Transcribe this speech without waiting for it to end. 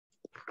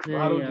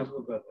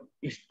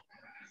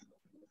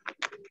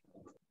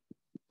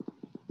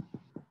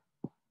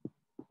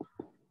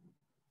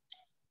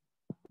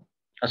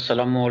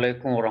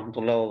Assalamualaikum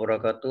warahmatullahi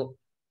wabarakatuh.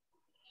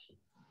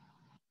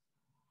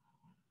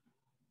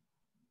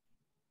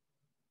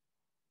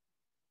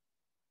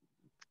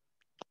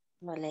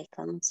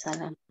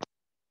 Waalaikumsalam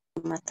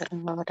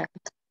warahmatullahi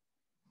wabarakatuh.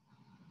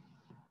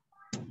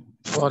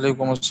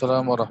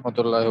 Waalaikumsalam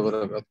warahmatullahi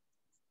wabarakatuh.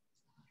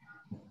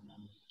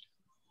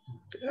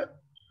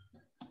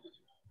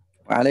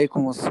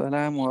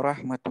 Waalaikumsalam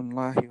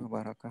warahmatullahi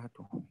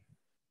wabarakatuh.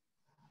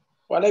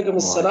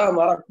 Waalaikumsalam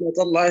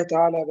warahmatullahi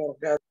ta'ala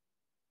wabarakatuh.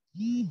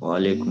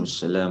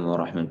 Waalaikumsalam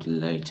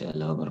warahmatullahi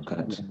ta'ala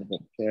wabarakatuh.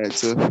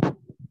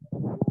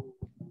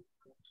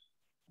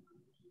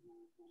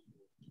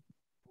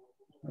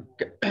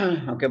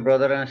 Okay,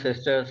 brothers and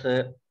sisters,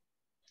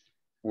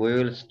 we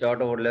will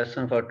start our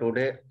lesson for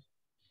today.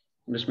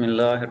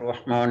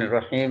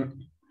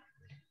 Bismillahirrahmanirrahim.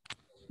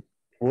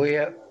 We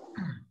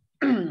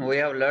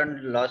have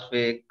learned last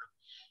week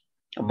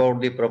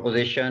about the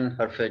proposition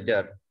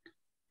harf-jar,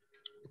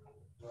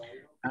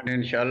 and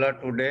inshallah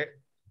today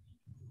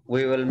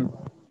we will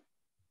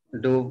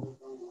do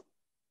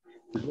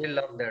drill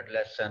of that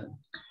lesson.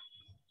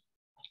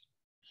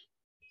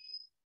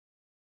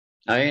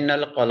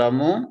 Ainal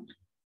qalamu.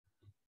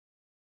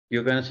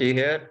 You can see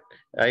here,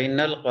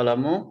 Ainal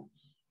qalamu,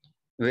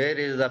 where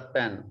is the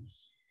pen?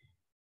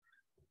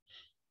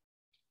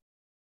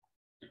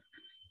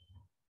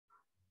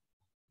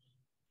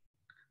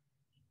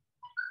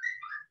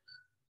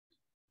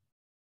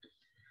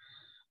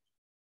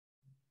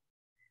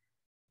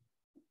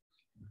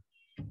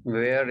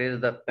 Where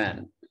is the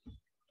pen?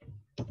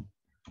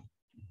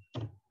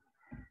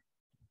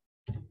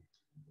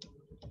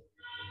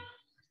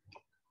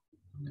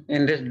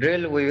 In this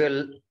drill, we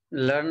will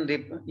learn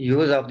the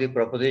use of the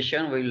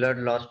proposition we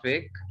learned last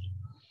week.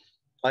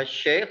 A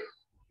sheikh,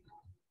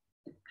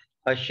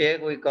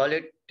 we call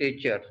it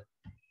teacher.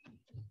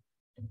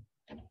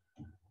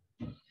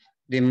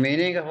 The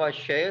meaning of a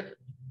sheikh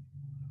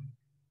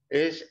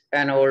is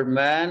an old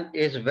man,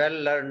 is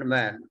well-learned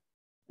man.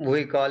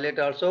 We call it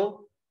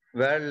also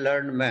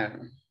well-learned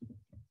man.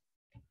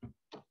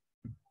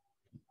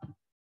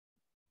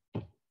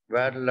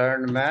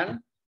 Well-learned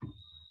man.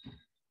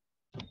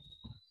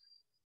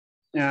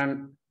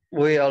 And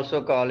we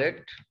also call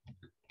it,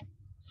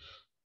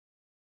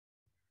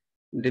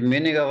 the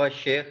meaning of a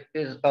sheikh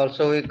is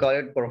also we call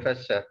it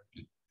professor.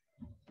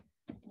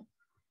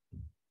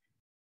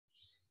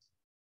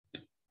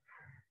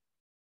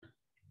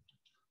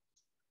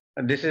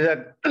 This is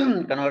a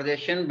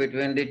conversation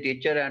between the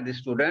teacher and the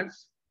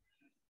students.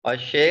 A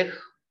sheikh,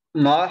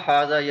 ma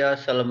haza ya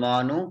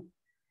Salmanu.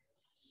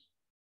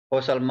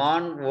 O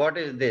Salman, what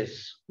is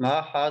this?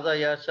 Ma haza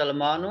ya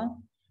Salmanu.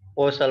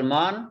 O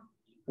Salman,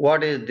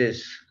 what is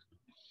this?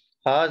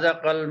 Haza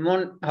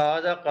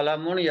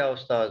qalamun ya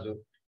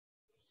ustazu.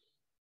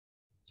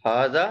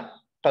 Haza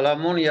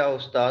qalamun ya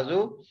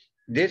ustazu.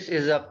 This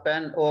is a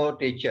pen, O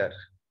teacher.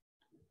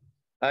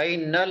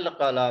 Ainal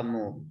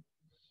qalamu.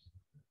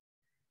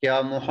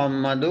 Ya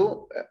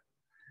Muhammadu.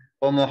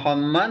 O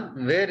Muhammad,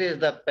 where is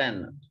the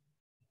pen?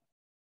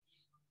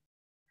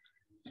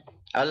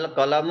 Al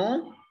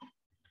qalamu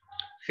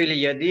fil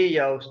yadi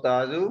ya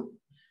ustazu.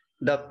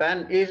 The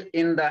pen is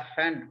in the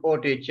hand, O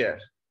teacher.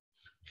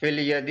 Fil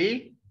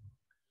yadi,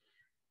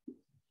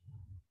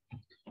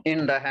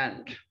 in the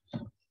hand.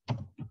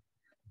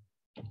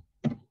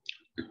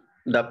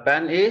 The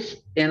pen is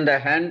in the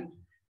hand,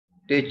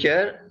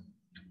 teacher.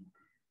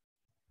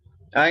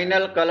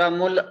 Ainal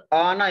kalamul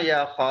ana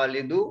ya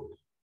Khalidu.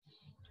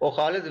 O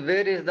Khalid,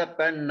 where is the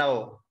pen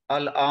now?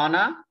 Al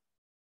ana,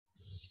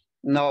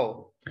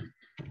 now.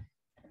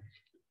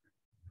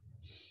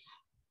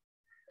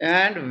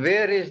 And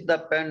where is the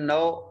pen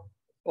now,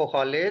 O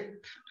Khalid?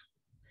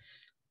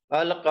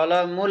 Al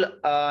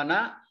qalamul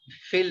ana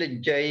fil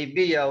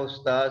jaybi ya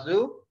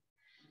ustazu.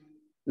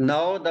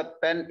 Now the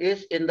pen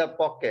is in the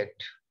pocket.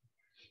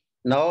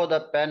 Now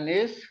the pen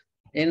is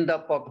in the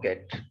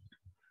pocket.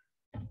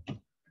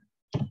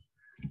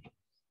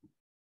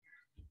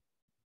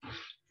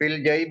 Fil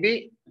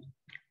jaybi,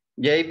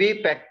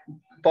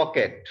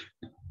 pocket.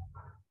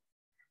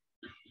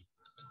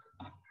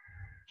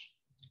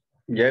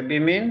 Jaybi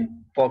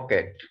mean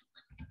pocket.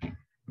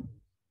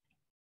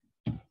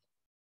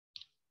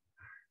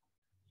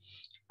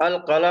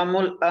 Al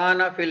qalamul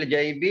ana fil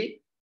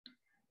jaybi.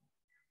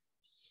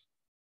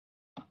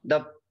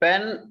 The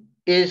pen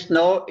is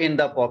now in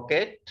the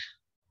pocket.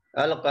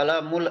 Al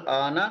qalamul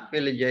ana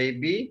fil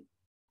jaybi.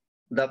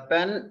 The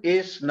pen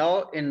is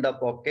now in the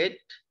pocket.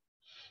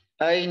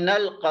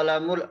 Ainal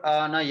qalamul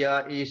ana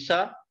ya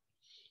Isa.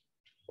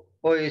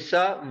 O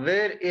Isa,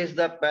 where is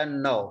the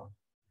pen now?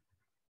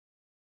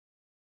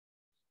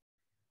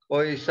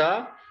 O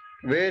Isa,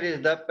 where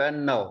is the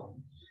pen now?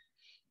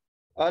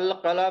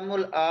 Al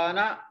qalamul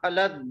ana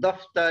ala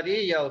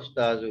daftari ya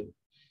ustazu.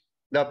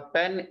 The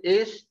pen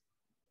is,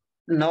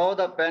 now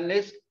the pen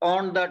is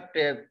on the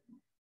tape,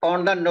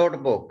 on the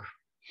notebook.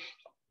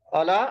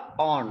 Ala,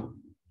 on.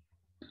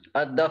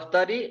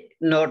 Ad-daftari,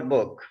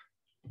 notebook.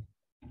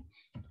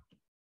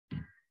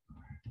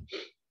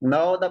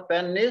 Now the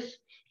pen is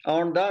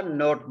on the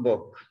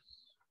notebook.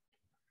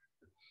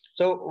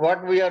 So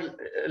what we are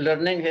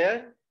learning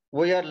here?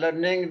 We are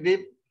learning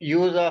the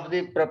use of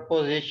the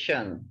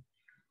preposition,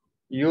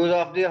 use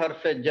of the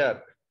harf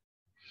jar.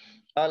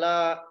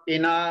 Ala,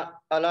 ina,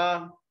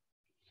 ala,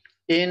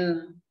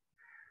 in,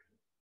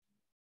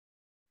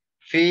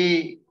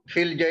 fi,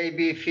 fil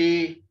jaybi,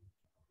 fi.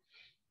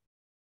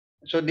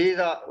 So these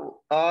are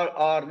all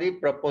are the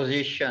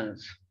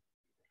prepositions.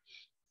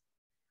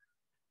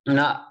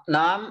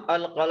 Naam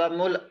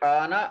al-qalamul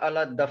ana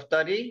ala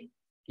daftari.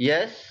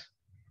 Yes.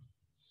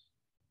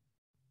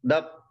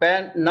 The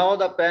pen, now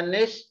the pen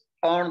is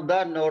on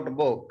the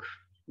notebook.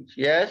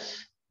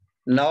 Yes.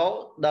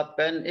 Now the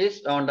pen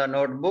is on the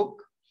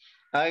notebook.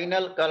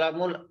 Ainal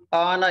kalamul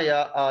ana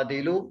ya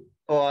Adilu.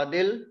 O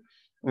Adil,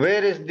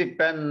 where is the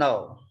pen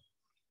now?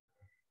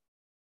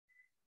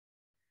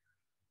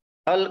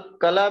 Al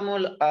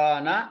kalamul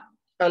ana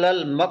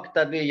alal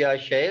maktabi ya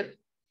Shaykh.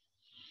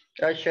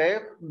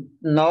 Shaykh,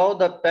 now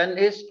the pen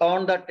is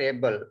on the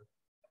table.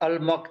 Al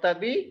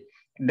maktabi,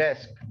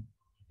 desk,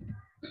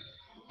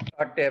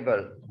 a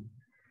table.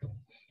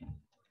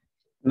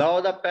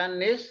 Now the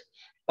pen is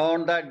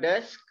on the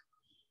desk.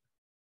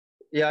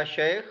 Ya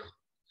Shaykh.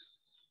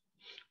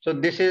 So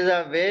this is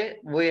a way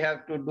we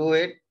have to do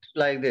it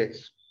like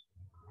this.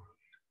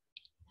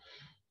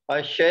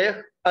 Shaykh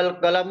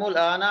al-qalamul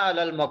ana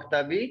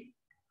al-maktabi.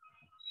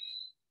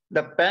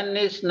 The pen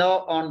is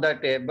now on the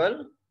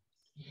table.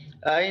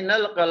 Aina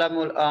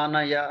al-qalamul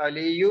ana ya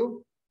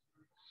Aliyu.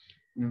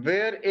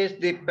 Where is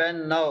the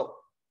pen now,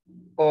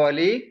 O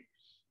Ali?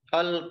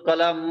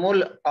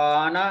 Al-qalamul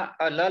ana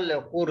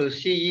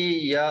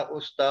al-kursiyi ya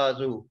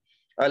ustazu.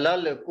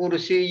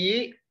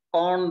 Al-kursiyi,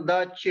 on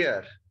the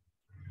chair.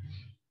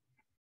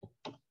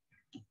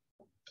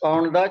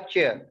 On the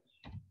chair.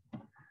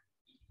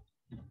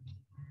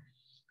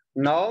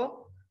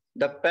 Now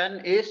the pen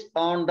is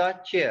on the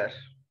chair.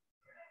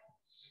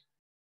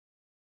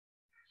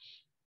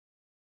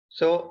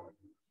 So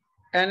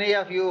any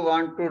of you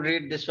want to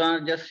read this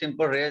one, just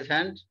simple raise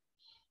hand.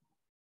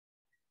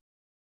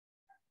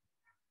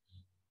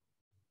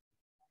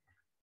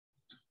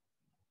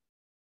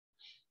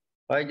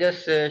 I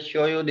just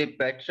show you the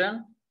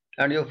pattern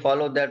and you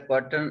follow that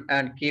pattern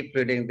and keep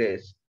reading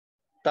this.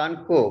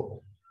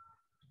 Tanku,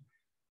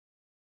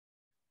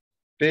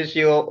 please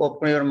you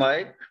open your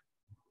mic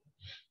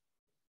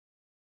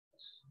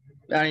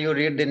and you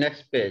read the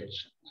next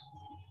page.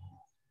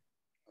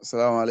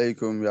 Assalamu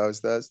alaikum, ya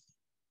Ustaz.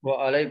 Wa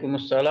alaikum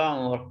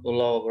assalam wa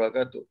rahmatullahi wa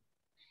barakatuh.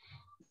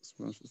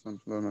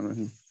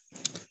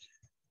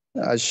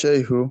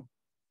 Ashehu.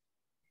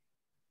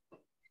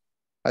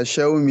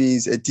 Ashehu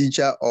means a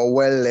teacher or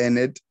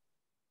well-learned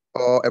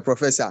or a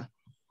professor.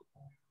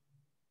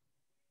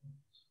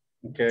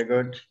 Okay,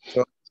 good.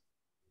 So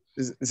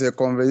it's a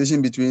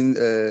conversation between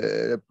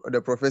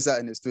the professor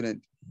and the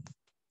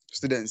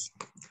students.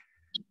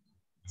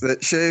 So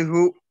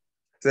Shehu,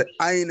 so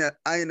Aina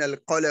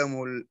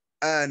al-qalamul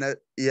ana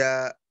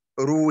ya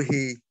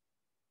ruhi.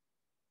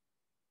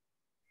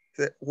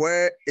 So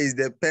where is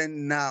the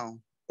pen now?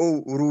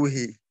 Oh,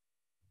 ruhi.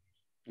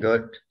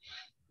 Good.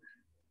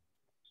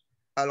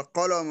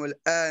 Al-qalamul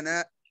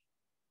ana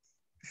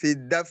fi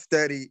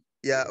daftari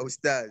ya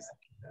ustaz.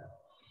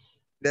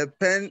 The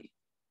pen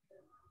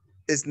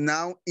is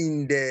now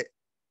in the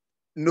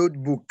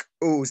notebook,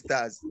 oh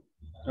ustaz.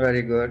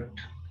 Very good.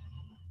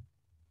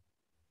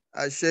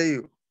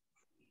 Ashayu.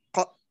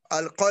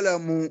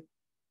 Al-qalamul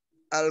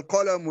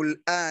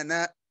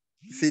ana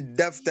fi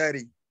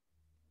daftari.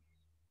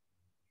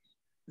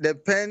 The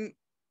pen,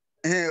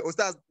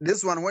 ustaz,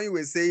 this one, when you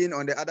were saying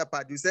on the other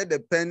part, you said the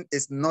pen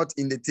is not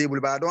in the table,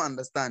 but I don't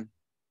understand.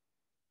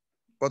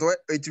 But what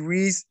it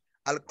reads,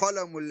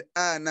 al-qalamul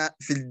ana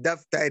fil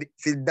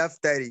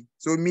daftari.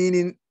 So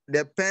meaning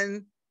the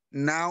pen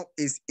now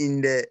is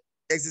in the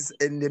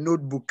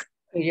notebook.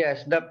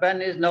 Yes, the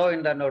pen is now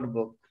in the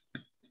notebook.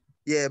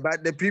 Yeah,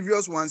 but the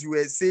previous ones you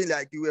were saying,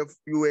 like you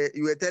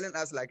were telling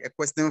us like a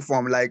question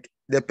form, like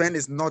the pen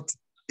is not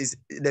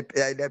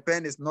the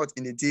pen is not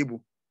in the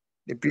table.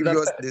 The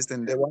previous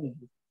the one.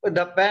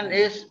 The pen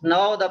is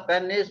now the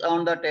pen is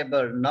on the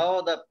table.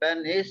 Now the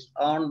pen is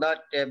on the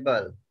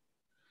table.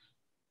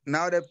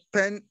 Now the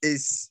pen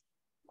is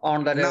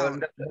on the now,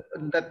 table.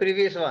 The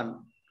previous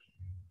one.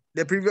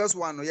 The previous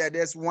one, yeah,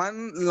 there's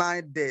one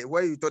line there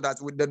where you thought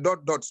that with the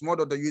dot, small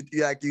dot,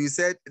 like you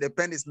said, the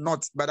pen is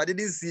not, but I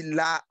didn't see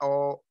la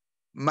or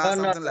ma,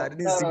 something like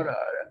that.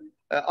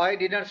 I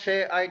didn't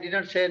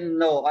say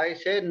no. I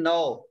said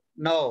no,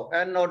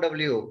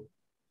 N-O-W.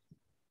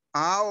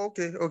 Ah,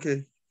 okay.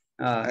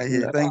 I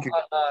hear. Thank you.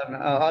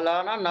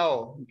 Alana,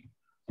 no.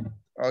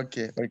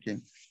 Okay. Okay.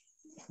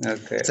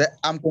 So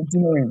I'm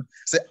continuing.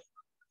 So,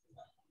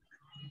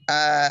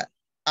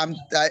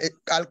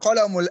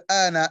 al-qalamul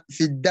ana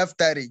fi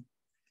daftari.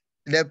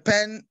 The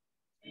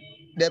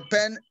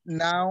pen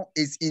now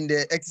is in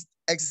the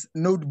X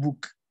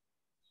notebook.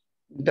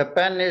 The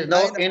pen is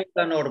now in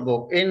the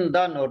notebook.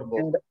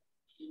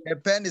 The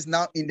pen is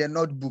now in the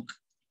notebook.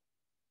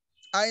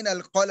 أين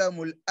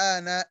القلم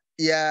الآن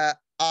يا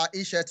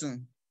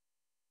عائشة?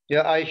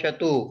 Ya Aisha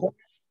too.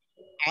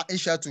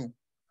 عائشة.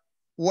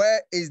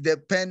 Where is the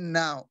pen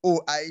now?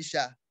 Oh,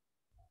 Aisha.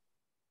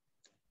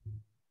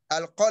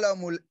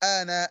 القلم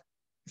الآن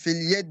في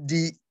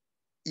اليد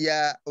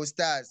يا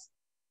أستاذ.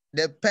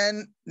 The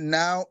pen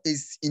now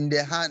is in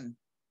the hand.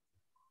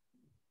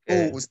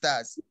 Okay. Oh,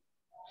 Ustaz.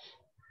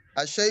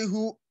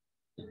 الشيخ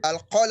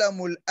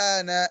القلم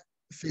الآن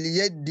في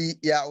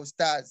اليد يا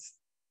أستاذ.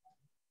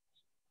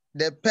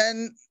 The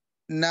pen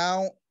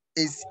now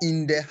is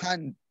in the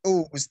hand.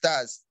 Oh,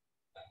 Ustaz.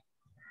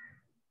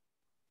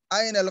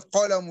 أين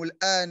القلم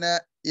الآن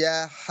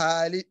يا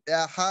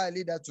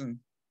خالدة?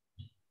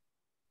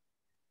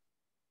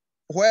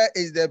 Where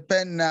is the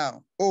pen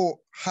now?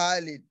 Oh,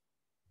 Khalid.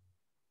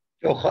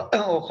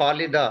 Oh,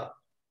 Khalida.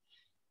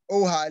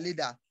 Oh,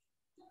 Khalida.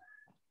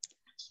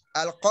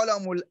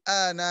 القلم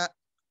الآن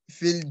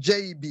في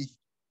الجيب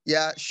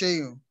يا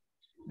شيخ.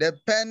 The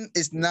pen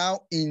is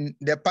now in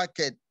the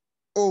pocket.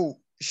 Oh,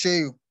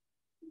 Sheikh.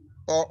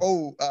 Or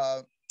oh,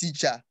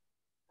 teacher.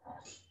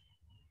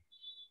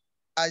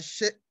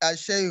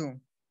 الشيخ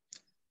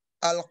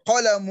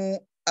القلم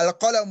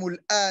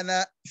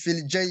الآن في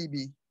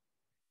الجيب.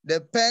 The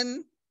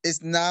pen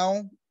is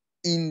now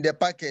in the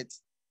pocket.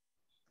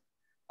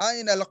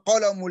 أين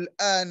القلم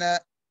الآن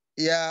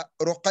يا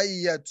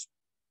رقية؟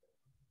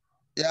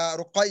 يا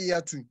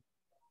رقية.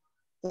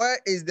 Where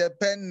is the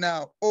pen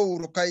now? Oh,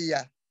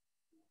 رقية.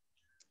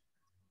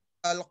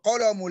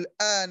 القلم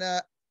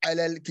الآن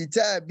على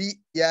الكتاب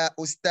يا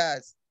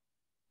أستاذ.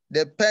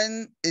 The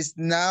pen is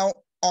now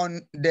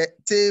on the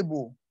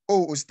table.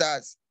 Oh,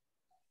 Ustaz.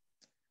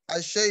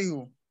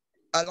 الشيخ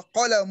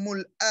القلم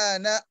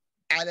الآن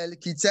على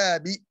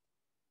الكتاب.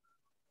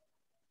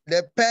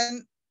 The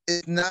pen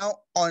is now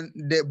on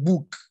the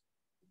book.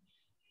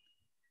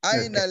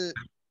 أين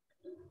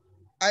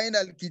أين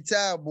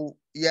الكتاب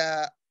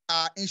يا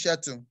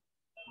عائشة?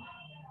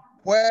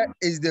 Where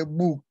is the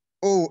book?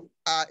 Oh,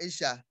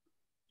 Aisha.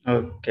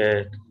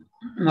 Okay.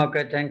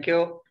 Okay, thank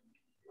you.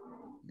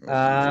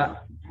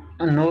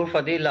 Noor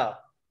Fadila.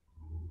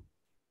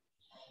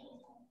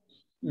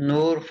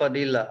 Noor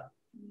Fadila.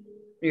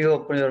 You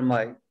open your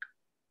mic.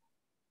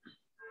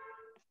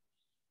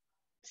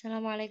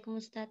 Assalamualaikum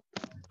Ustaz.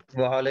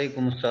 Wa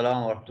alaikum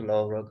assalam wa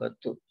rahmatullahi wa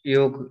barakatuh.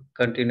 You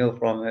continue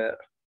from here.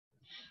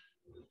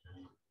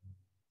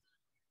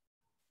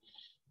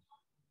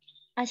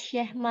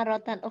 Asyih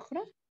maratan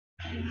ukhra.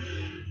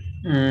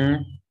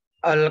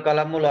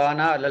 Al-kalamul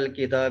ana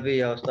al-kitabi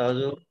ya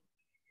ustazu.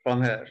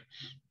 From here.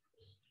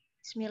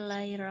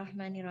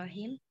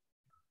 Bismillahirrahmanirrahim.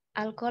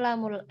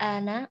 Al-qalamul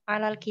ana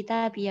alal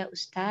kitab ya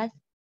Ustaz.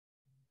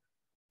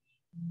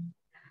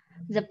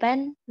 The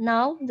pen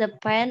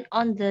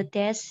on the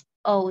desk,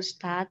 oh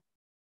Ustaz,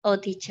 oh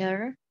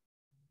teacher.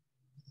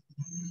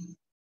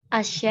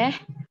 Asyih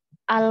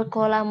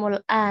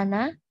al-qalamul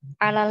ana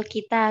alal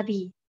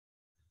kitabi.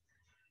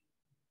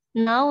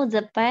 Now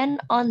the pen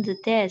on the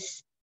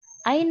desk.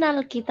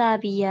 Ainal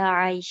kitabi ya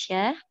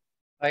Aisyah?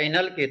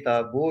 Ainal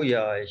kitabu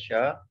ya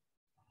Aisyah.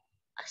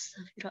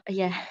 Astagfirullah.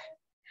 Ya.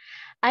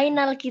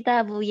 Ainal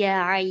kitabu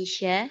ya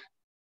Aisyah?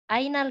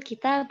 Ainal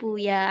kitabu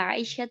ya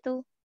Aisyah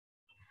tu?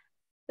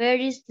 Where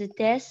is the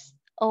desk,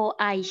 oh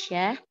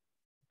Aisyah?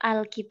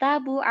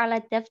 Al-kitabu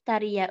ala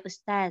daftari ya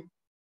Ustaz.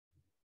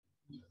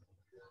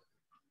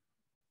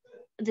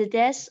 The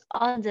desk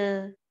on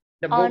the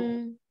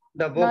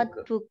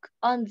notebook.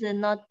 On the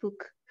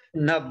notebook.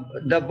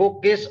 The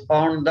book is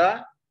on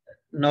the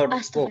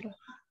notebook.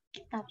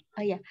 Kitab.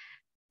 Oh yeah.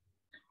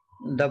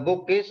 The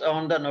book is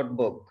on the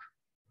notebook.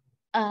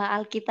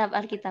 Al-kitab.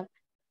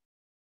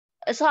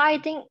 So I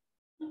think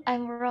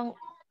I'm wrong.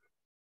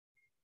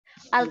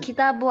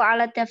 Al-kitabu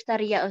ala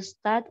daftari ya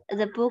Ustaz.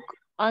 The book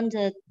on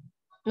the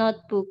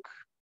notebook.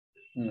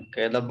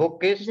 Okay, the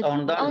book is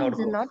on the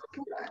notebook.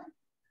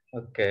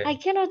 Okay. I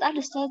cannot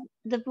understand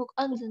the book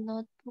on the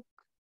notebook.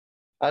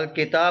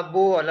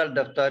 Al-kitabu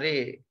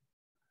al-daftari.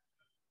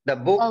 The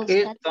book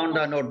is on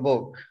the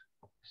notebook.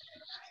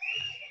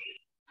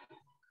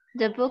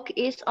 The book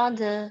is on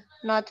the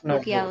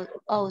notebook, ya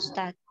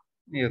Ustaz.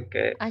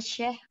 Okay.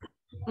 Asyih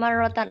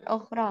marratan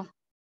ukhra.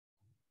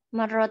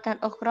 Marratan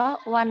ukhra.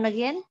 One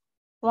again.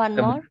 One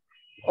more.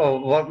 Oh,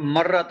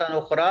 marratan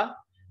ukhra.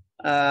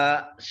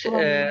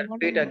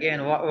 Repeat again.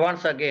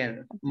 Once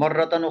again.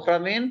 Marratan ukhra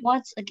mean?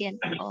 Once again.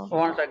 Oh.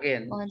 Once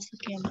again. Once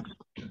again.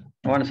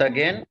 Once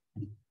again.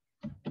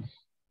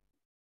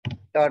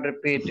 Start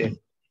repeat it.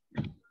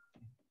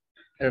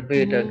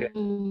 Repeat again.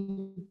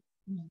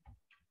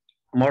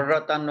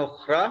 Marratan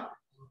ukhra.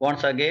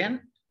 Once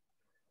again.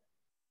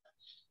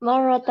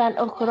 Marratan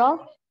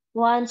ukhra.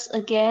 Once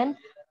again.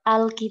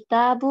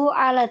 Al-kitabu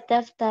ala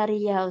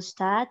daftari ya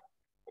Ustaz.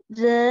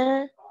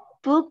 The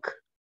book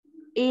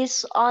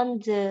is on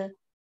the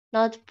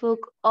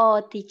notebook,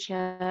 oh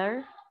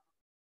teacher.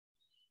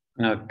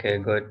 Okay,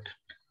 good.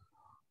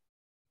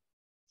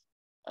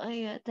 Oh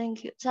yeah,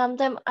 thank you.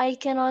 Sometimes I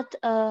cannot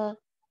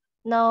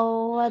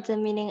know what the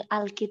meaning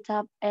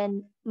al-kitab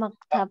and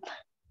maktab.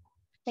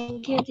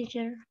 Thank you,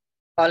 teacher.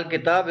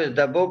 Al-Kitab is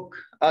the book.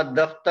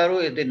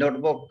 Ad-Daftaru is the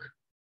notebook.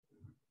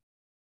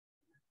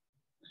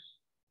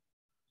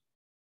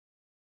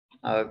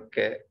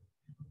 Okay.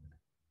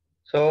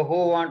 So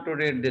who want to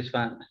read this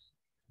one?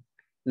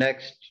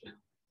 Next.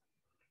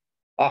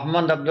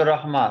 Ahmad Abdul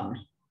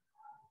Rahman.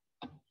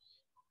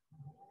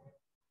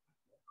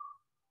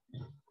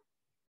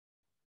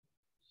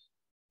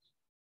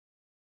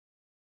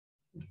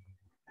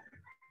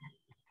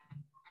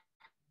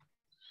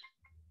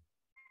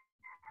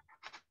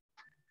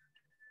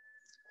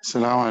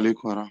 Assalamu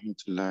alaikum wa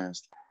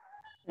rahmatullahi.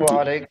 Wa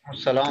alaikum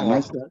assalam. Can I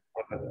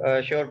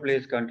start? Sure,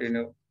 please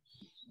continue.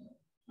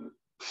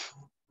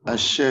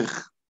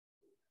 الشيخ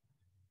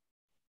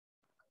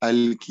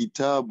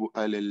الكتاب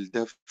على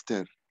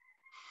الدفتر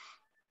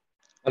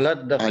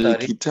Al-Daftari.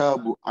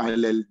 الكتاب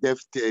على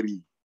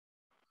الدفتر.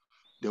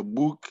 The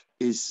book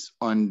is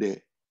on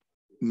the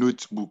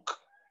notebook.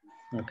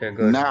 Okay,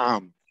 good.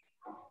 نعم.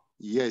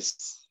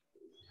 Yes.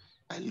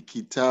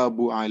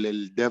 الكتاب على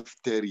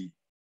الدفتر.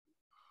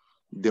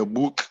 The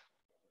book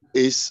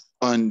is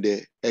on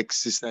the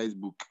exercise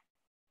book.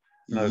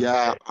 Okay.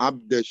 يا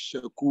عبد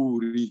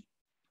الشكور.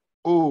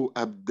 Oh,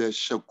 عبد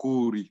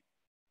الشكور.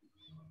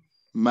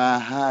 ما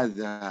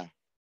هذا?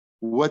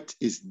 What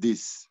is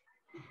this?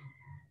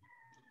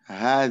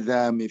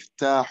 هذا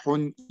مفتاح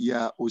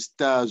يا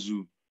أستاذ.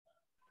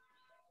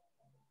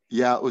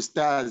 يا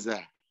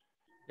أستاذة.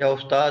 Ya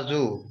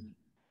Ustazu.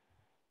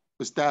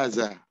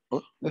 أستاذة.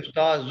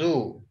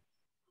 Ustazu.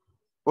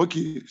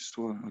 Okay.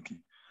 Okay.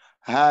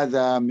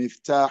 هذا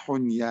مفتاح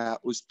يا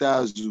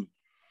أستاذ.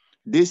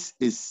 This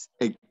is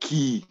a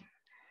key.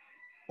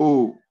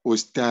 Oh,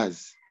 أستاذ.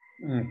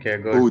 Okay,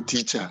 good. Oh,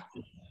 teacher.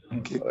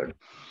 Okay. Good.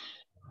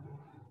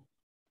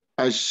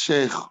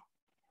 الشيخ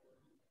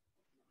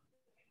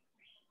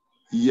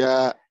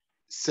يا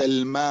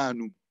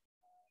سلمان.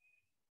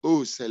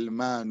 Oh,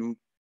 سلمان.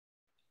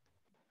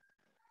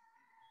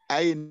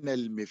 أين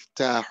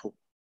المفتاح?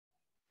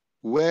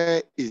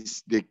 Where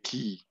is the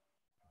key?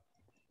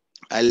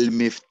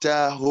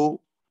 المفتاح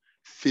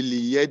في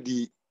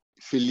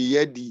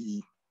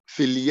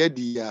اليد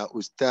يا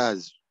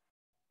أستاذ.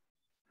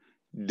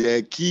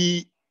 The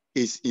key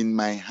is in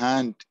my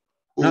hand.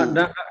 Not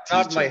my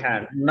teacher.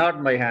 hand.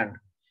 Not my hand.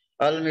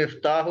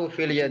 Al-Miftahu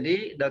fil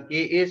yadi. The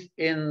key is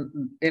in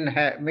the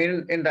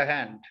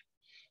hand.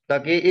 The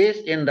key is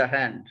in the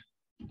hand.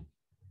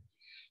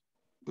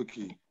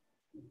 Okay.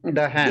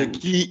 The hand. The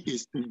key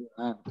is in the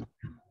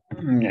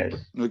hand. Yes.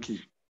 Okay.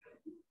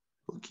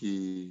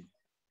 Okay.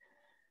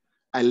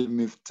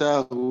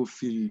 المفتاح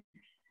في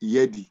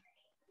اليد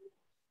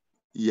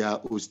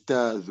يا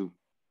أستاذ.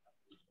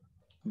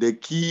 The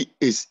key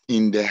is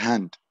in the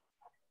hand.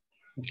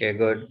 Okay,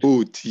 good.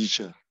 Oh,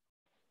 teacher.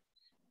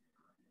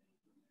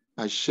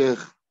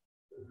 الشيخ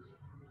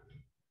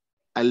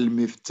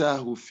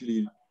المفتاح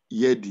في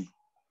اليد.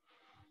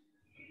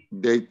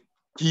 The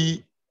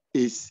key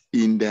is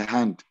in the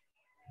hand.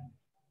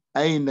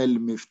 أين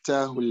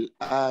المفتاح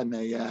الآن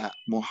يا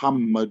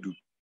محمد?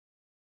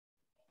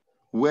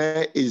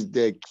 Where is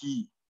the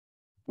key?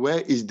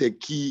 Where is the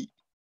key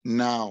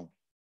now,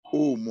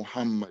 oh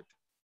Muhammad?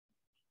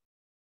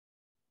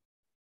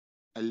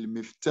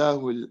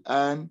 المفتاح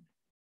الآن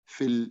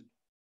في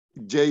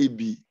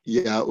الجيب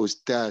يا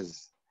أستاذ.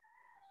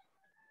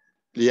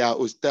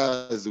 يا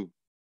أستاذ.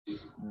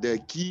 The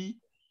key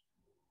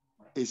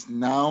is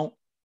now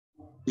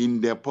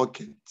in the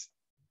pocket.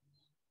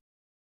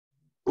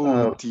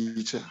 Oh,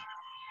 teacher.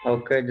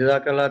 Okay,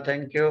 Jazakallah,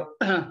 thank you.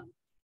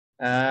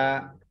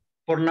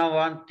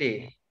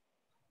 Purnavanti.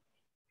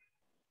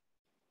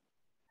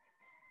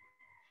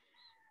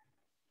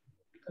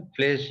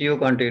 Please, you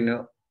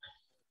continue.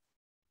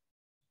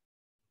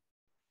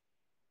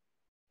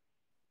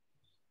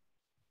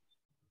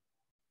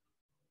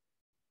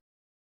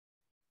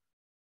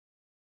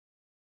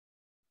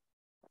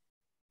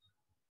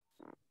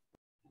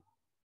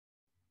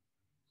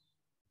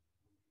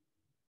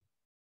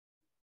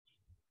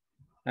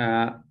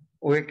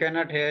 We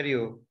cannot hear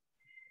you.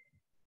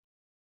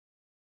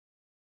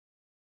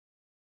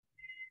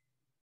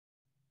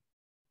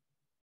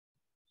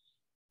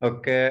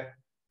 Okay.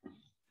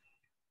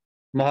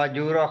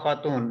 Mahjura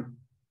Khatun.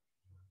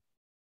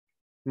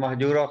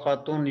 Mahjura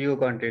Khatun, you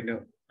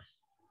continue.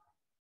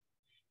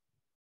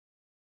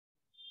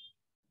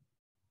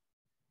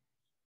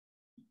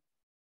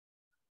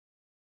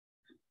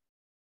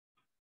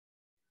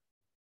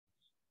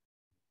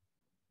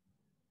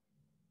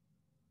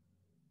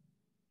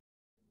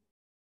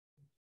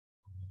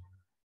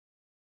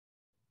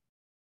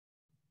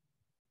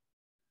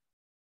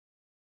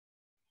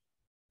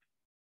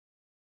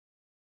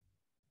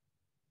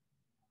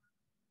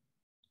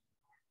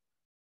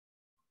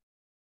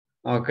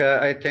 Okay,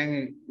 I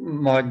think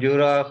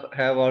Mahjura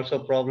have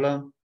also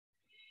problem.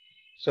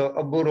 So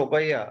Abu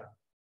Ruqayya,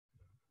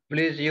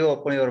 please you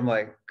open your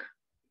mic.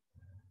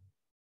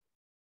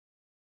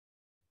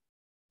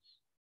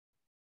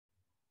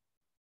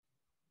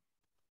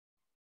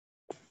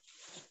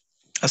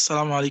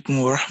 Assalamu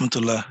alaikum wa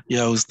rahmatullah,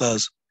 ya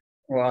Ustaz.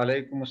 Wa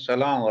alaikum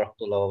assalam wa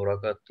rahmatullahi wa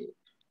barakatuh.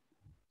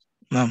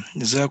 Naam,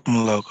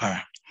 jazakumullahu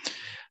khair.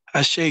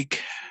 Sheikh,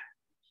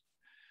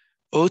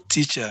 O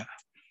teacher,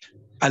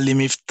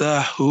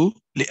 al-miftahu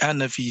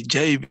li'ana fi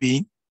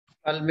jaybi.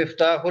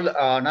 Al-miftahul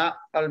ana.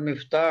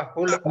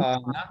 Al-miftahul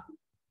ana.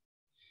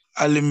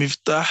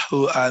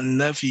 Al-miftahu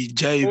anna fi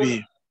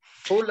jaybi.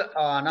 Hul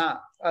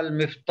ana.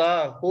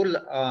 Al-miftahul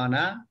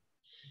ana.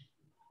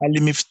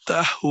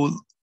 Al-miftahu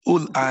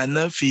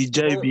ana fi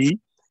jaybi.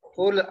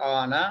 Hul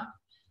ana.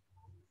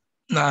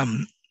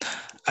 Naam.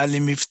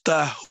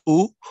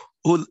 Al-miftahu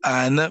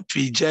ana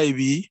fi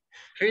jaybi.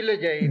 Fil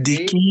jaybi.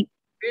 The key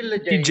Fil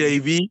fi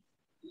jaybi.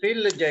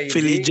 Fil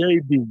Fil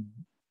jaybi.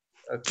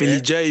 Fil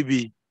Okay.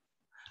 jaybi.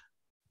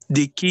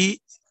 The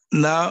key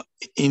now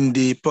in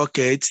the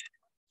pocket.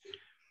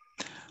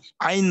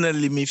 Aina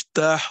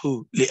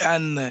al-miftahu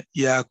li'anna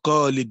ya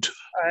Khalid.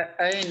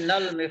 Aina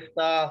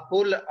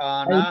al-miftahul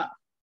ana.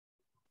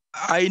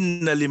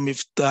 Aina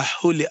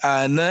al-miftahu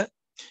li'ana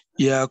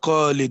ya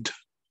Khalid.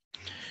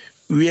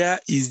 Where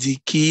is the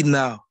key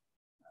now?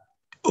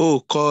 Oh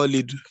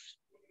Khalid.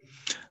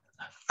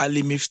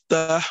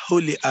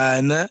 Al-miftahu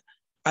li'ana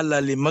ala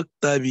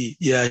al-maktabi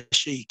ya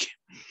Sheikh.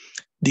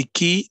 The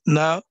key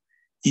now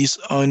is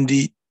on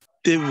the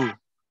table.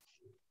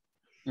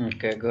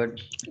 Okay,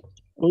 good.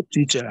 Oh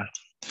teacher.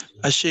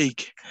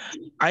 Sheikh.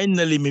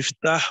 Aina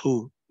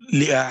al-miftahu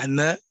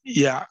li'ana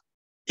ya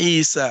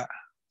Isa.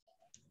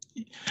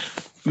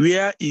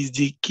 Where is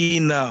the key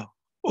now?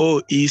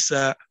 Oh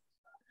Isa.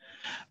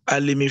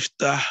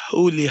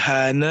 Al-miftahu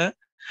lihana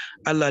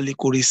ala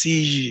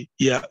likurisiyi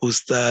ya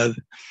Ustad.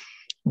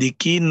 The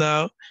key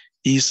now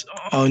is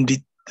on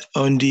the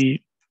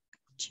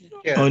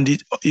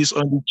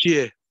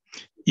chair.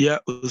 Ya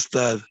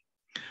Ustad.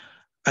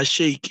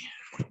 Sheikh.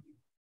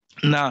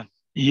 Now,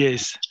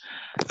 yes.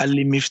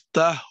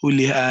 Al-miftahu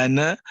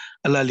lihana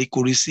ala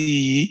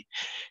likurisiyi.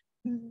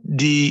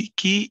 The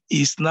key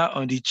is now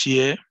on the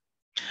chair.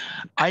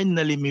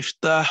 Aina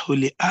al-miftahu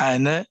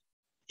li'ana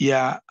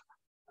ya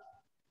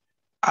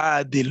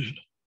Adil.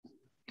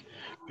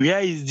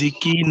 Where is the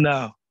key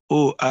now?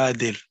 Oh,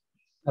 Adil.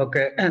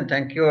 Okay,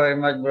 thank you very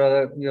much,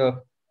 brother.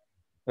 You're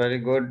very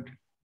good.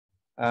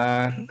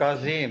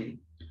 Kazim.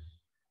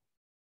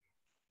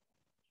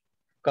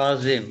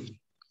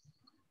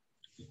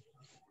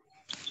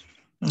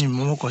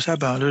 Mo kàn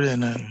sábà lórí ẹ̀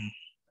náà.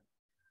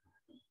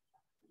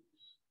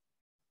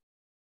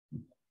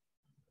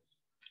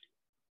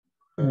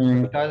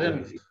 Kazim,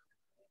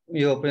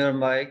 you open your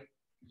mic.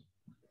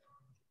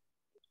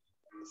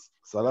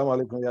 Salam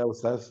alaikum, ya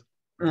Ustaz.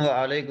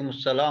 Wa alaikum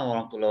assalam wa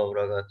rahmatullahi wa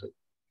barakatuh.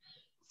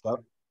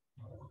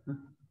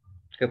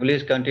 Okay,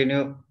 please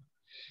continue.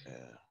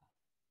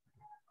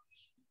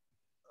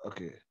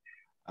 Okay.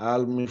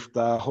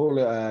 Al-miftahu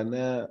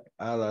li'ana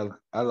ala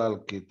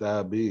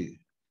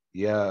al-kitabi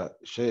ya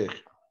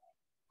Sheikh.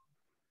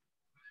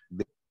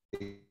 The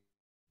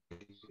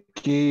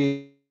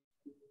key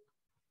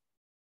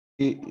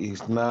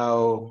is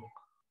now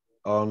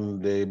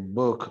on the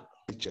book,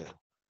 teacher.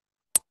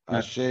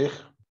 Sheikh.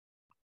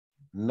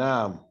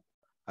 Naam.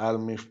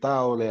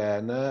 Al-miftahu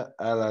li'ana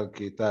ala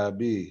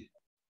al-kitabi.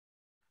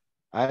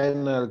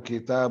 أين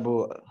الكتاب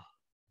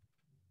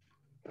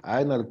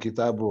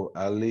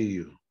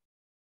علي?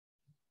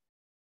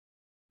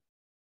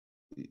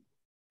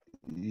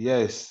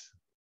 Yes,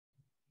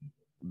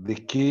 the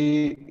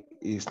key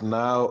is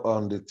now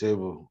on the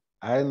table.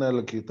 أين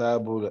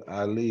الكتاب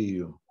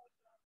علي?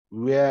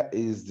 Where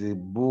is the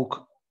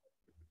book?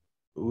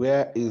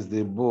 Where is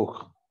the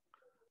book,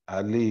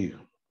 Ali?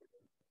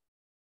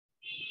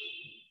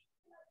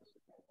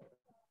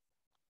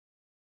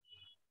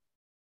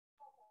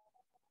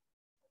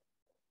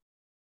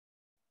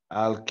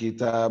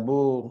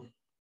 Al-Kitabu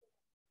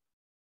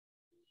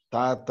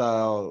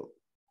Tata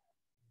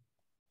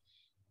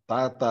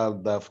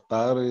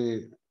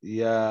Daftari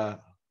ya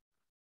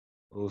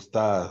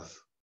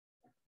Ustaz.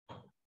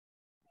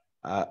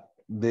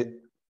 The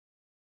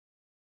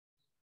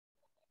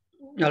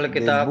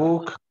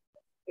book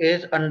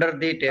is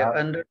under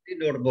the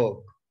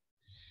notebook.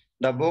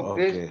 The book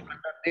is okay.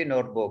 under the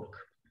notebook.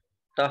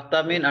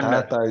 Tahta mean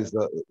under. Tata is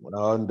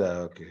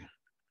under, okay.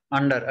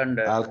 Under.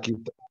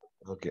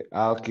 Okay.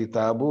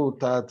 Al-Kitabu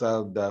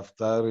Tata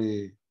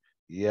Daftari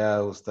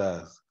ya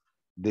Ustaz.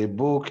 The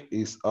book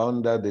is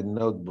under the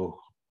notebook.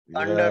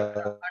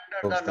 Under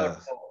the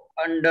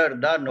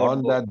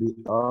notebook.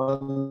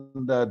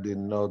 Under the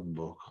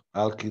notebook.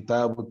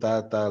 Al-Kitabu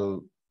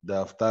Tata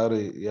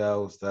Daftari ya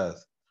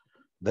Ustaz.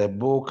 The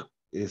book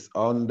is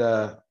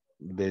under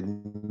the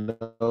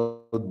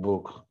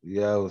notebook.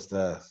 Ya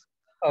Ustaz.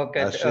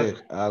 Okay.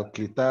 Sheikh,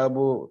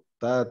 Al-Kitabu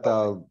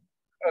Tata.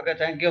 Okay,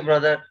 thank you,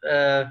 brother.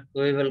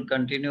 We will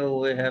continue.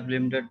 We have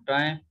limited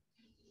time.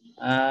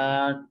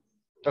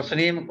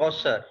 Tasneem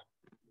Kausar.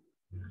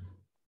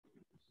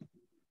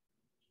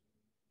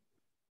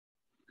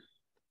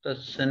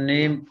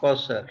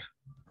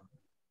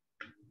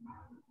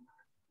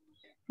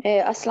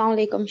 Assalamu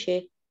alaikum,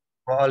 Sheikh.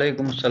 Wa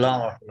alaikum assalam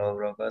wa rahmatullahi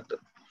wa barakatuh.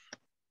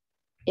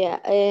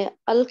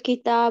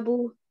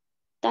 Al-Kitabu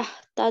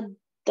tahta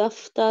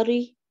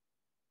daftari.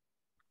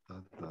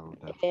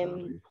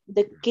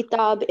 The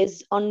kitab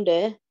is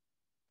under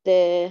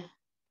the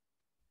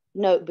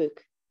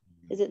notebook.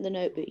 Is it the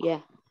notebook?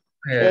 Yeah.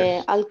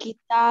 Yes.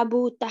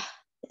 Al-kitabu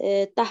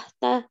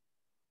tahta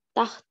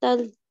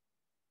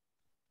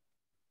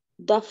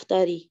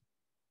daftari.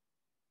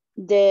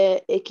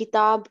 The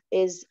kitab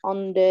is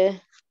under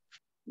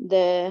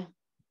the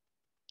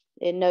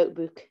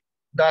notebook.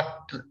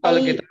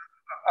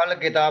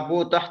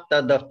 Al-kitabu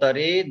tahta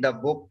daftari. The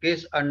book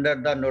is under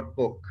the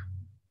notebook.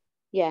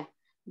 Yeah.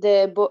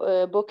 The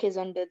book is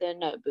under the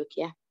notebook.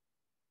 Yeah.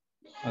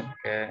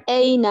 Okay.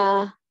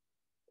 Aina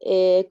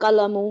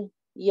kalamu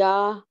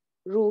ya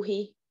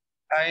ruhi.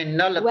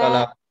 Ainal Where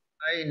kalam.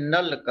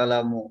 Ainal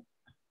kalamu.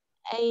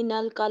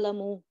 Ainal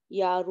kalamu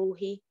ya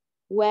ruhi.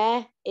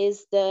 Where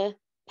is the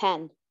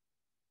pen?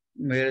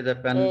 Where is the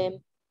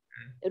pen?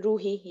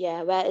 Ruhi,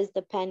 yeah. Where is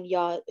the pen?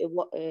 Ya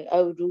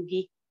oh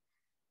ruhi.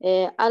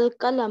 Al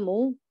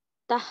kalamu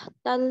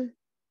tahtal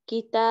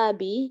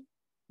kitabi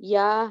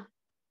ya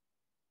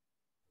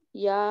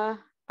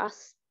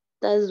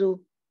astazu.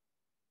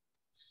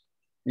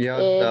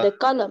 The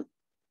column,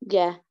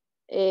 yeah.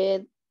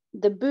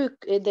 The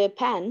book, the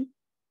pen.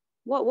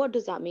 What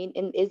does that mean?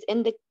 Is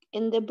in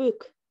the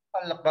book.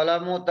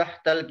 Al-qalamu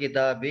tahtal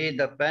kitabi.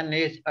 The pen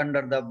is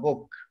under the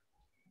book.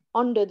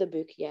 Under the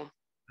book, yeah.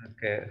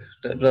 Okay.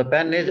 The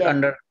pen is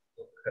under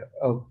the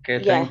book. Okay,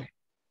 yeah. thank you.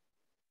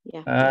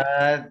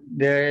 Yeah.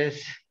 There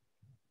is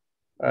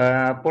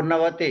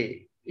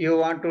Purnavati. You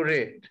want to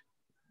read?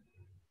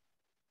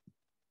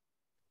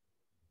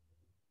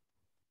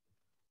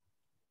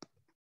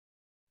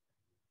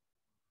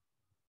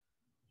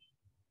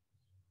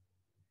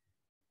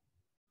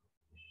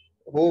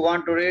 Who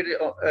want to read,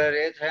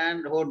 raise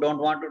hand. Who don't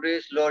want to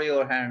read, lower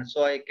your hand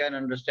so I can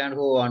understand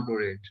who want to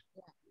read.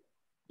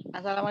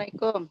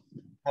 Assalamualaikum.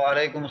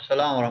 Waalaikum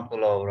assalam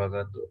warahmatullahi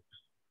wabarakatuh.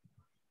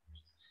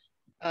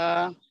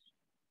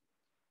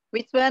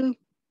 Which one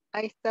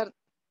I start?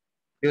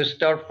 You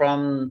start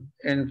from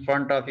in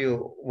front of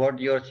you, what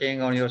you're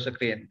seeing on your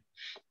screen.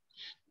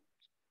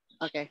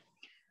 Okay.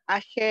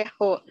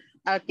 Ashehu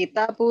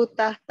al-kitabu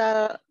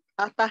tahta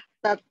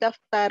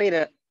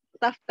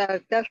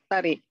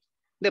daftari.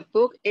 The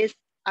book is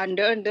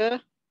under the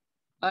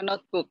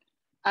notebook.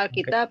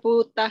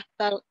 Al-kitabu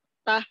tahta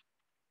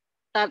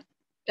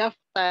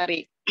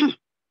daftari.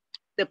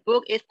 The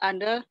book is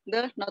under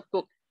the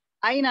notebook.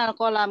 Aina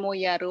al-qalamu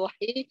ya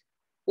ruhi.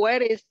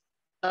 Where is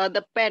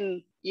the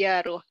pen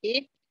ya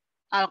ruhi?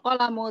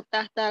 Al-qalamu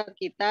tahta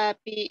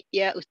kitabi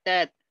ya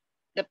ustad.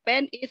 The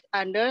pen is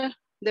under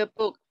the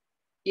book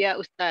ya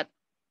ustad.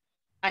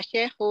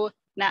 Ashehu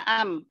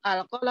na'am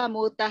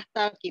al-qalamu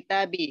tahta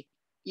kitabi.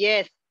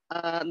 Yes,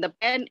 the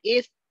pen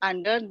is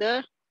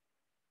under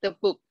the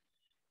book.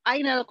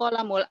 Aina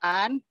al-qalamul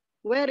an?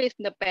 Where is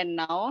the pen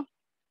now?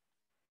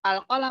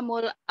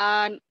 Al-qalamul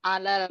an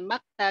alal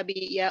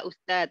maktabi ya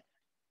ustad.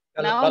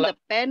 Now the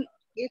pen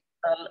is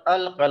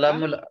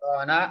Al-qalamul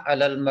ana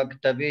alal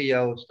maktabi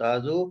ya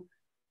ustazu.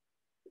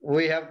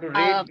 We have to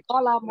read.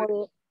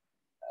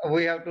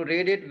 We have to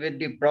read it with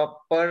the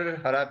proper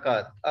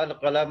harakat.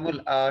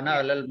 Al-qalamul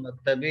ana alal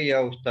maktabi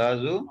ya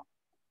ustazu.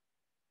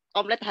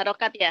 Komplit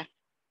harokat ya?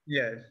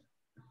 Yes.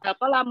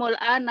 Al-qalamul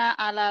ana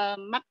alal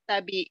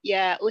maktabi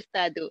ya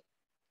ustadu.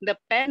 The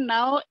pen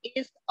now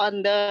is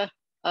on the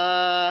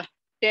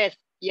desk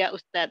ya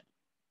ustad.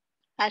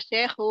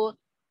 Ashehu,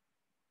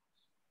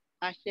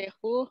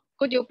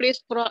 could you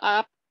please scroll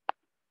up?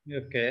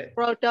 Okay.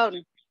 Scroll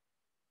down.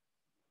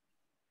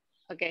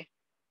 Okay.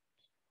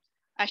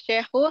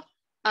 Ashehu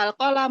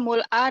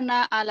al-qalamul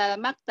ana alal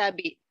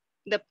maktabi.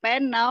 The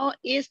pen now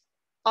is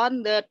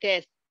on the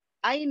desk.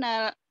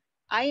 Aina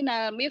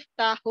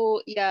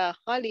miftahu ya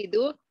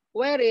Khalidu.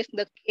 Where is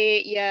the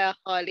key ya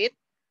Khalid?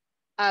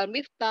 Al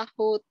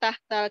miftahu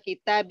tahtal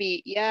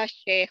kitabi ya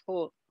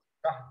Shehu.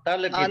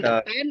 Tahtal On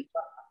the kitab. pen.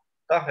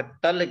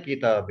 Tahtal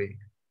kitabi.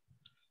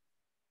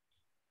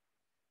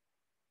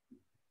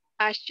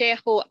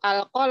 Ashehu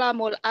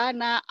al-qalamul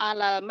ana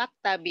alal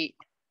maktabi.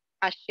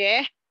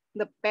 Asheh,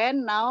 the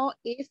pen now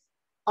is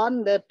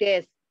on the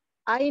desk.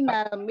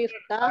 Aina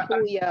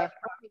miftahu ya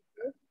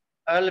Khalidu.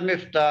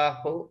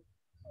 Al-miftahu.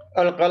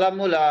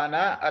 Al-qalamul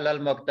ana alal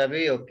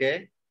maktabi,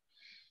 okay.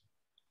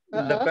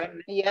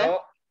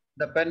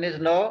 The pen is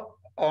now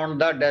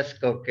on the desk,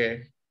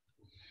 okay.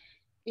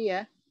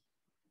 Iya.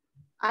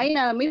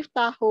 Aina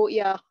miftahu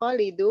ya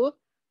Khalidu.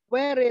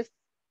 Where is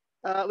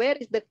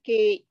the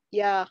key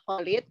ya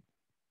Khalid?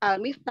 Al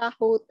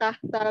miftahu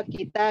tahtal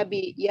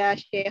kitabi ya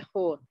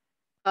Shehu.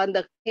 And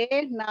the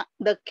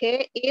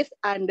key is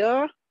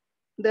under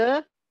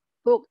the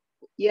book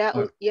ya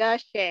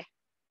Sheikh.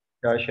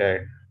 Ya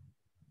Sheikh.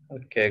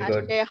 Okay,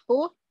 good.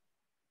 Ashehu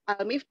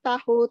al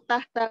miftahu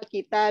tahtal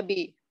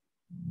kitabi.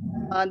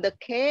 The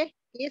key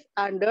is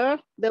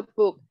under the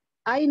book.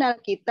 Aina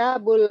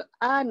kitabul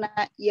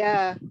ana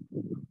ya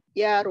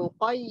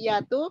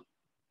Ruqayyatu.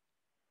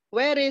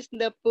 Where is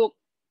the book?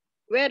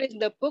 Where is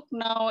the book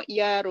now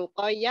ya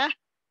Ruqayyah?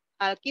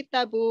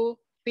 Al-kitabu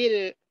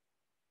fil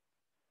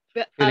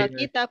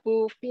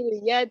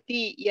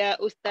yadi ya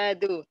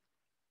ustadu.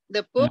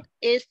 The book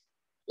is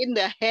in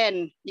the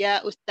hand,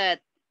 ya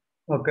Ustad.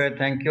 Okay,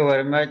 thank you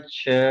very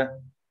much.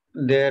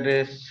 There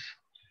is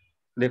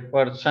the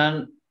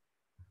person,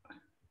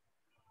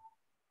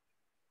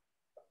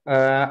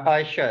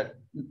 Aisha.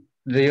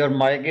 Your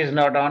mic is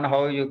not on.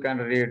 How you can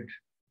read?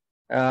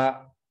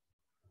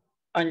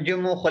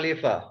 Anjumu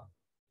Khalifa.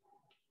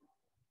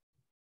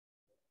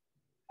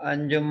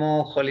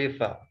 Anjumu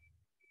Khalifa.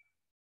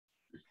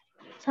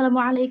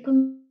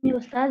 Assalamualaikum ya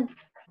Ustaz.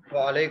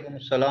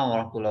 Waalaikumsalam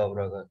warahmatullahi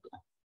wabarakatuh.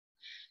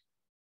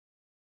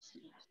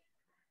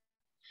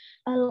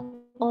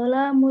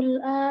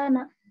 Al-qalamul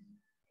ana.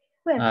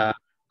 Where?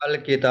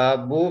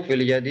 Al-kitabu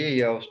fil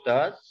yadi ya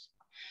Ustaz.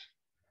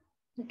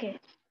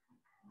 Okay.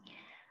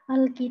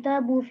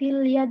 Al-kitabu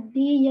fil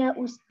yadi ya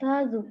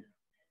Ustazu.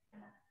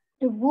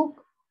 The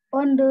book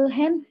on the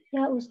hand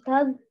ya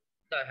Ustaz.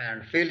 The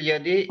hand. Fil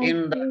yadi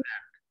in the hand.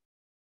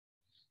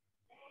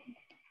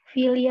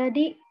 Fil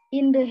yadi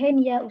in the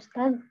hand ya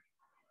Ustaz.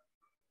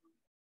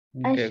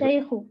 Okay,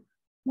 Asy-syaikhu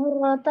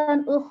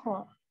marratan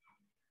ukhra.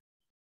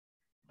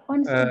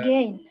 Once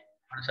again.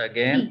 Once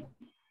again.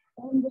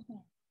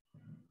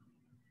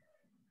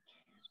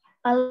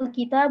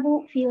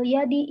 Al-kitabu fil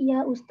yadi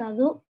ya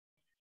Ustazu.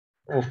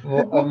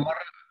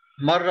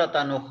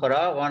 Marratan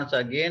ukhra. Once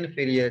again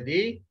fil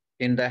yadi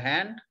in the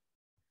hand.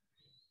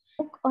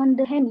 Book on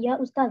the hand ya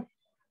Ustaz.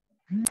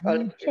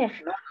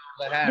 Sheikh. Not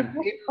on the hand. The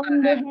book on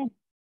the hand.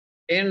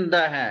 In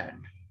the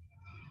hand.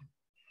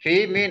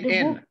 Fi mean The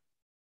in. book.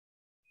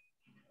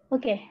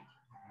 Okay.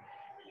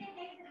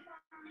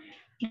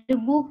 The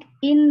book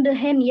in the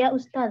hand ya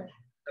Ustaz.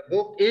 The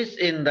book is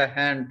in the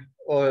hand,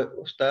 oh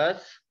Ustaz.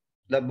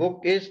 The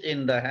book is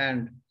in the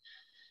hand.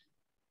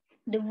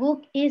 The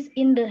book is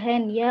in the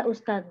hand ya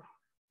Ustaz.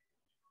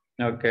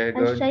 Okay,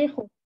 good.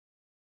 Asy-syaikhu.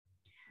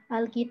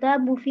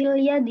 Al-kitabu fil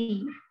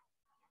yadi.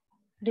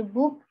 The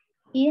book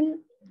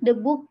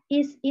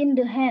is in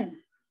the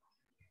hand.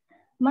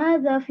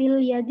 Madza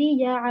fil yadi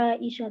ya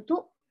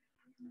Aisyatu?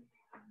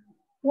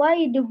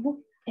 Why the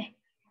book?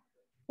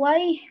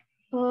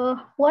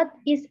 What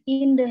is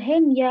in the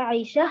hand ya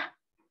Aisyah?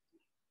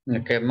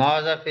 Okay,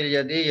 Maza fil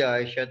yadi ya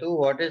Aishatu.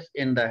 What is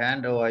in the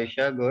hand of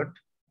Aisha? Good.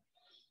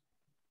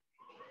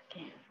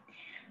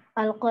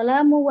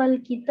 Al-qalamu wal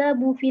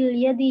kitabu fil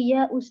yadi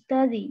ya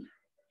Ustazi.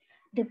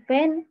 The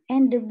pen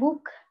and the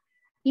book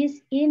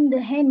is in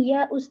the hand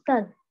ya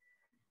Ustaz.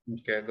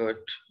 Okay,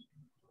 good.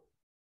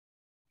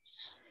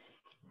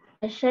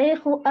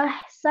 Asy-syaikhu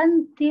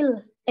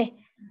ahsantil.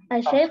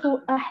 Asy-syaikhu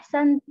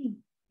ahsanti.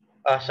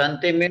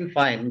 Ahsanti mean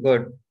fine.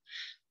 Good.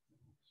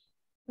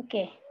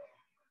 Okay,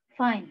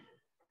 fine.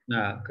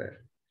 Okay.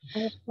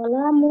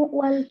 Al-qalamu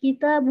wal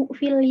kitabu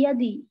fil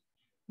yadi.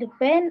 The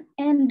pen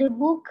and the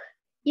book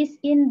is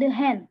in the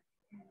hand.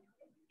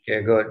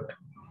 Okay, good.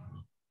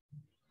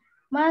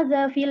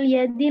 Madza fil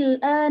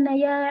yadil ana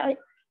ya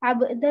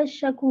Abda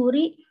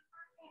Syakuri?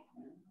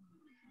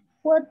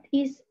 What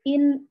is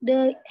in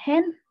the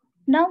hand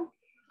now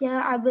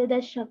ya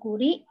Abda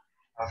Syakuri?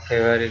 Okay,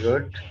 very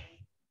good.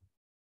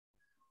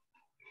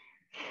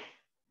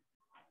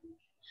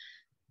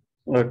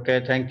 Okay,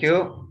 thank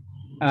you.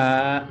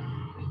 Okay.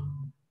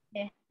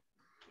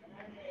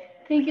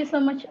 Thank you so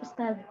much,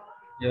 Ustaz.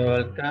 You're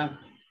welcome.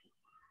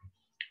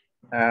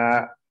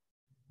 Our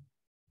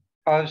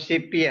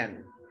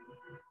CPN.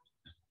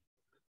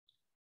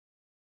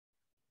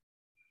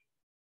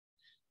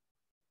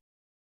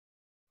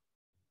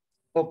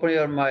 Open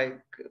your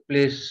mic,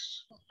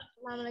 please.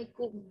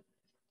 Assalamualaikum.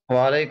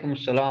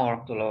 Waalaikumsalam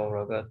warahmatullahi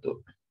wabarakatuh.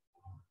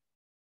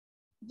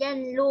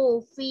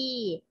 Janlu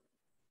fi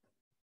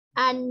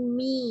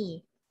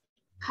anmi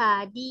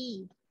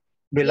hadi.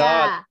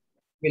 Bilal.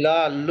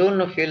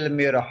 Bilalun fil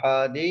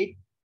mirhadi.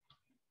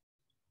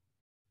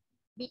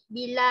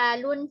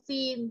 Bilalun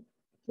fi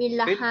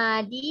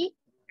milahadi.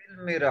 Fil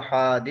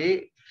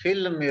mirhadi.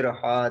 Fil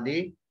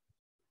mirhadi.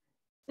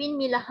 Fin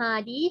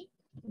milahadi.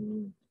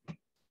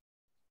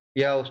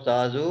 Ya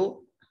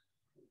Ustazu.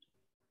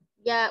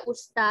 Ya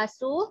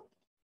Ustazu.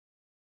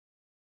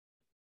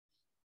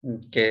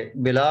 Okay.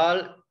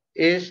 Bilal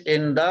is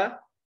in the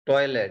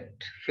toilet.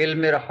 Fil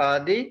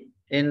mirhadi,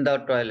 in the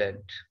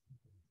toilet.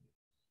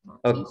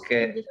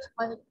 Okay.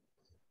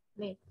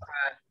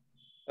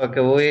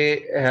 Okay,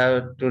 we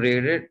have to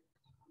read it.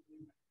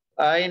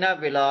 Aina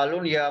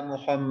Bilalun ya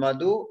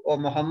Muhammadu. O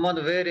Muhammad,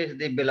 where is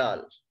the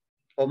Bilal?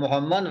 O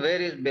Muhammad,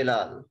 where is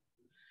Bilal?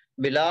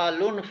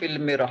 Bilalun fil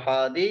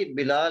mirhadi.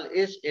 Bilal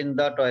is in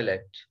the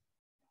toilet.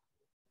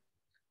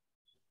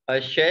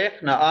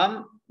 Sheikh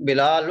Naam.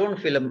 Bilalun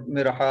fil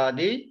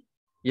mirhadi.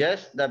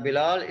 Yes, the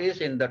Bilal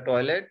is in the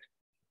toilet.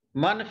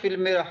 Man fil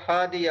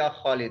mirhadi ya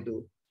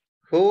Khalidu.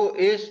 Who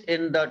is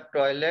in the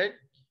toilet?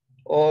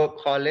 O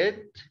Khalid.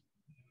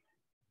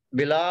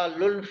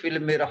 Bilalun fil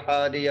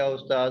mirhadi ya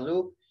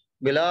Ustazu.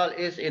 Bilal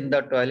is in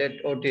the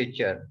toilet, O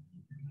teacher.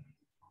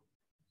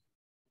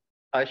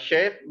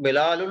 Sheikh.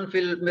 Bilalun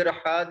fil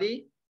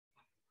mirhadi.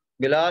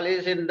 Bilal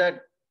is in the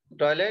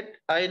toilet.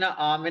 Aina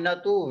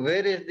Aminatu.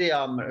 Where is the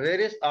Amina? Where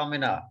is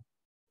Amina?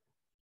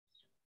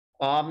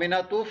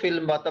 Aminatu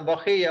fil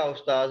matbakhi ya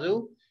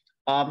Ustazu.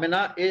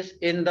 Amina is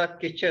in the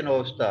kitchen,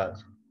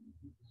 Ustaz.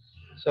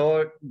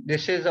 So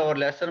this is our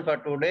lesson for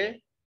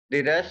today.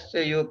 The rest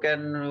you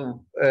can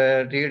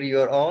read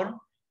your own.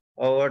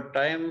 Our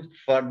time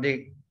for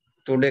the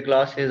today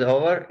class is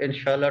over.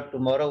 Inshallah,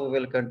 tomorrow we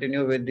will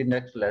continue with the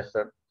next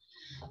lesson.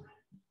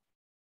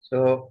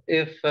 So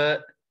if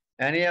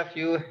any of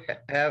you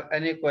have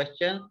any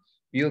question,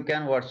 you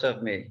can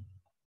WhatsApp me.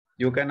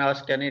 You can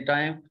ask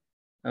anytime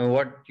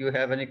what you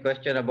have any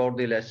question about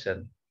the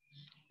lesson.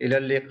 إلى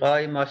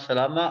اللقاء مع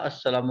السلامة.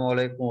 السلام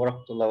عليكم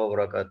ورحمة الله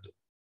وبركاته.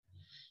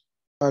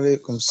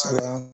 Alaikum salam.